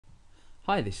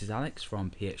Hi, this is Alex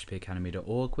from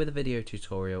phpacademy.org with a video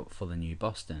tutorial for the new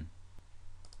Boston.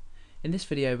 In this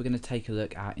video we're going to take a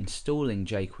look at installing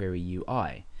jQuery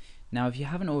UI. Now if you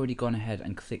haven't already gone ahead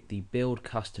and clicked the Build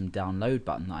Custom Download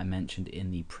button that I mentioned in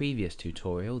the previous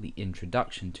tutorial, the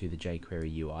introduction to the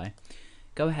jQuery UI,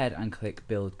 go ahead and click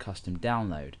Build Custom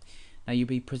Download. Now you'll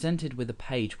be presented with a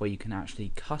page where you can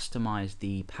actually customize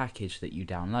the package that you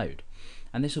download,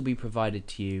 and this will be provided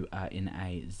to you in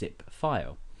a zip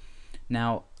file.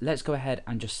 Now let's go ahead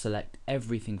and just select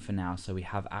everything for now so we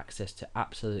have access to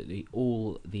absolutely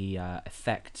all the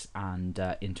effects and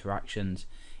interactions,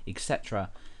 etc.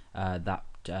 that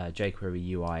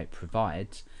jQuery UI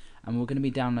provides, and we're going to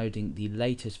be downloading the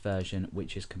latest version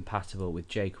which is compatible with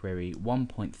jQuery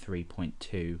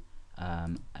 1.3.2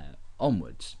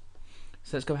 onwards.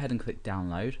 So let's go ahead and click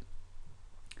download.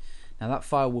 Now that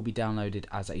file will be downloaded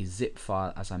as a zip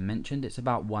file, as I mentioned. It's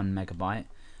about 1 megabyte.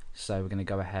 So we're going to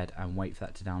go ahead and wait for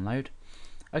that to download.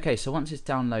 Okay, so once it's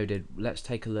downloaded, let's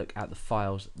take a look at the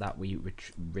files that we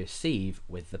receive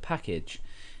with the package.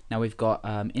 Now we've got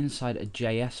inside a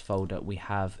JS folder we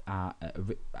have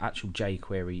actual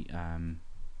jQuery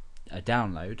a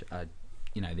download,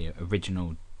 the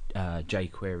original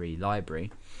jQuery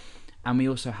library, and we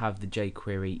also have the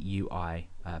jQuery UI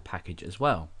package as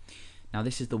well. Now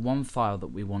this is the one file that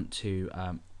we want to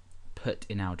put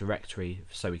in our directory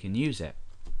so we can use it.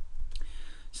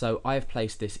 So I've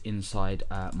placed this inside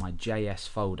my JS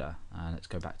folder. Let's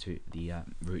go back to the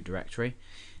root directory.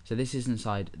 So this is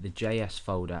inside the JS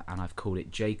folder, and I've called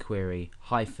it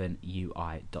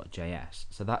jQuery-ui.js.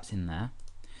 So that's in there.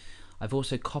 I've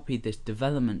also copied this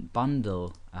development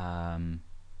bundle.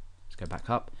 Let's go back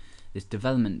up. This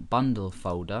development bundle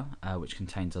folder, which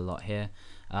contains a lot here,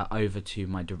 over to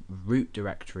my root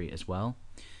directory as well.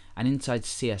 And inside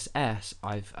CSS,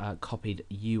 I've copied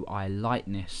UI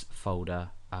lightness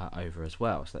folder over as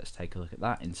well. So let's take a look at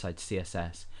that. Inside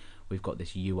CSS, we've got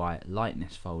this UI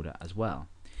lightness folder as well.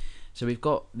 So we've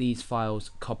got these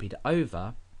files copied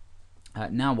over.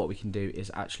 Now what we can do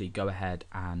is actually go ahead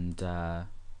and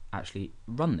actually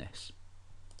run this.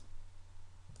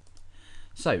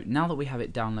 So now that we have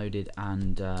it downloaded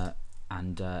and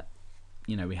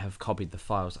we have copied the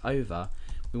files over,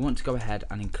 we want to go ahead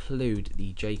and include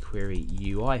the jQuery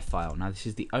UI file. Now this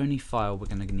is the only file we're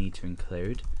going to need to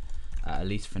include, at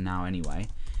least for now anyway.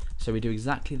 So we do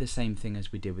exactly the same thing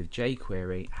as we did with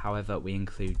jQuery, however we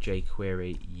include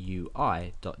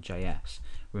jQuery-ui.js.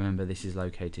 Remember, this is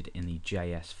located in the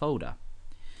JS folder.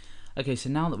 Okay, so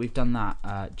now that we've done that,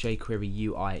 jQuery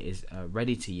UI is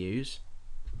ready to use,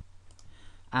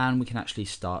 and we can actually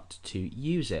start to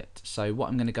use it. So what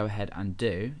I'm going to go ahead and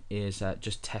do is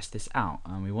just test this out,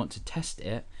 and we want to test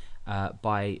it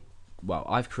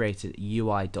I've created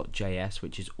UI.js,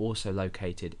 which is also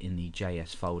located in the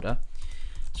JS folder.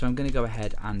 So I'm going to go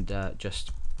ahead and just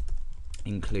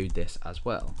include this as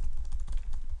well.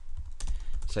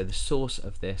 So the source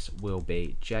of this will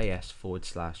be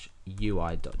js/ui.js.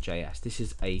 This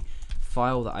is a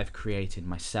file that I've created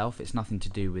myself. It's nothing to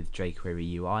do with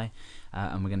jQuery UI,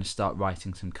 and we're going to start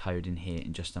writing some code in here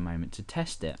in just a moment to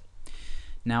test it.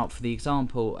 Now for the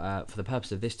example, for the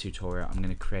purpose of this tutorial, I'm going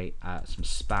to create some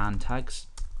span tags,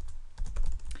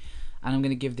 and I'm going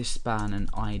to give this span an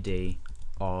ID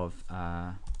of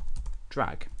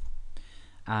drag,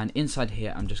 and inside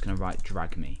here I'm just going to write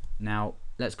drag me. Now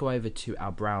let's go over to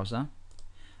our browser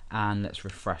and let's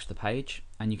refresh the page,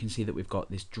 and you can see that we've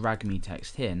got this drag me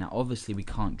text here. Now obviously we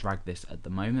can't drag this at the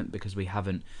moment because we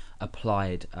haven't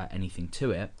applied anything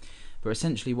to it, but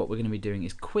essentially what we're going to be doing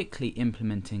is quickly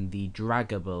implementing the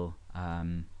draggable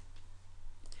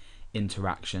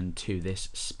interaction to this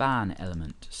span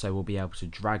element, so we'll be able to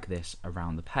drag this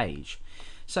around the page.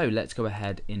 So let's go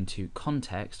ahead into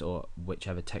context, or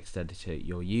whichever text editor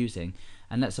you're using,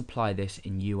 and let's apply this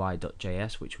in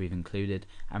UI.js, which we've included,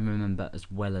 and remember,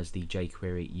 as well as the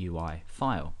jQuery UI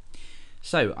file.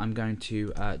 So I'm going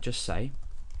to just say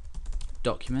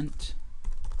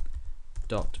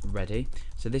document.ready.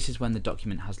 So this is when the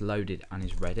document has loaded and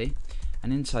is ready,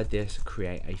 and inside this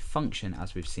create a function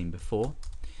as we've seen before.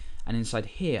 And inside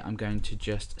here I'm going to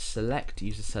just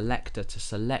use a selector to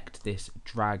select this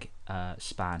drag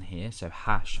span here, so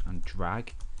hash and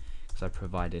drag, because I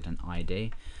provided an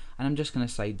ID, and I'm just going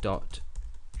to say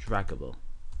 .draggable.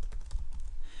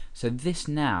 So this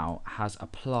now has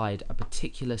applied a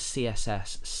particular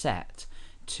CSS set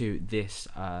to this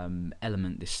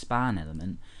element, this span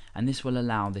element, and this will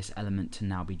allow this element to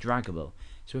now be draggable.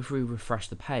 So if we refresh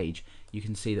the page, you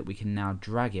can see that we can now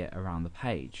drag it around the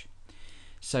page.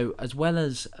 So as well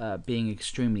as being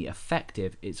extremely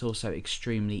effective, it's also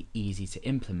extremely easy to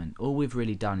implement. All we've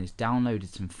really done is downloaded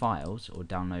some files, or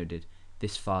downloaded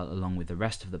this file along with the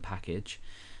rest of the package,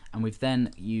 and we've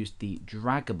then used the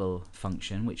draggable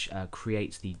function, which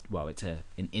creates the, well, it's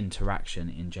an interaction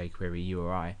in jQuery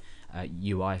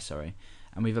UI,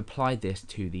 and we've applied this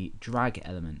to the drag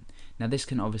element. Now this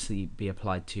can obviously be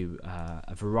applied to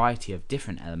a variety of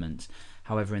different elements.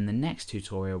 However, in the next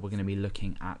tutorial we're going to be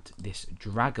looking at this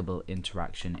draggable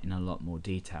interaction in a lot more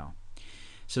detail.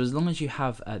 So as long as you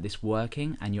have this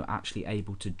working and you're actually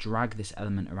able to drag this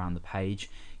element around the page,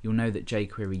 you'll know that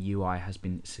jQuery UI has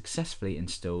been successfully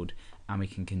installed, and we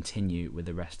can continue with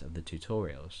the rest of the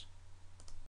tutorials.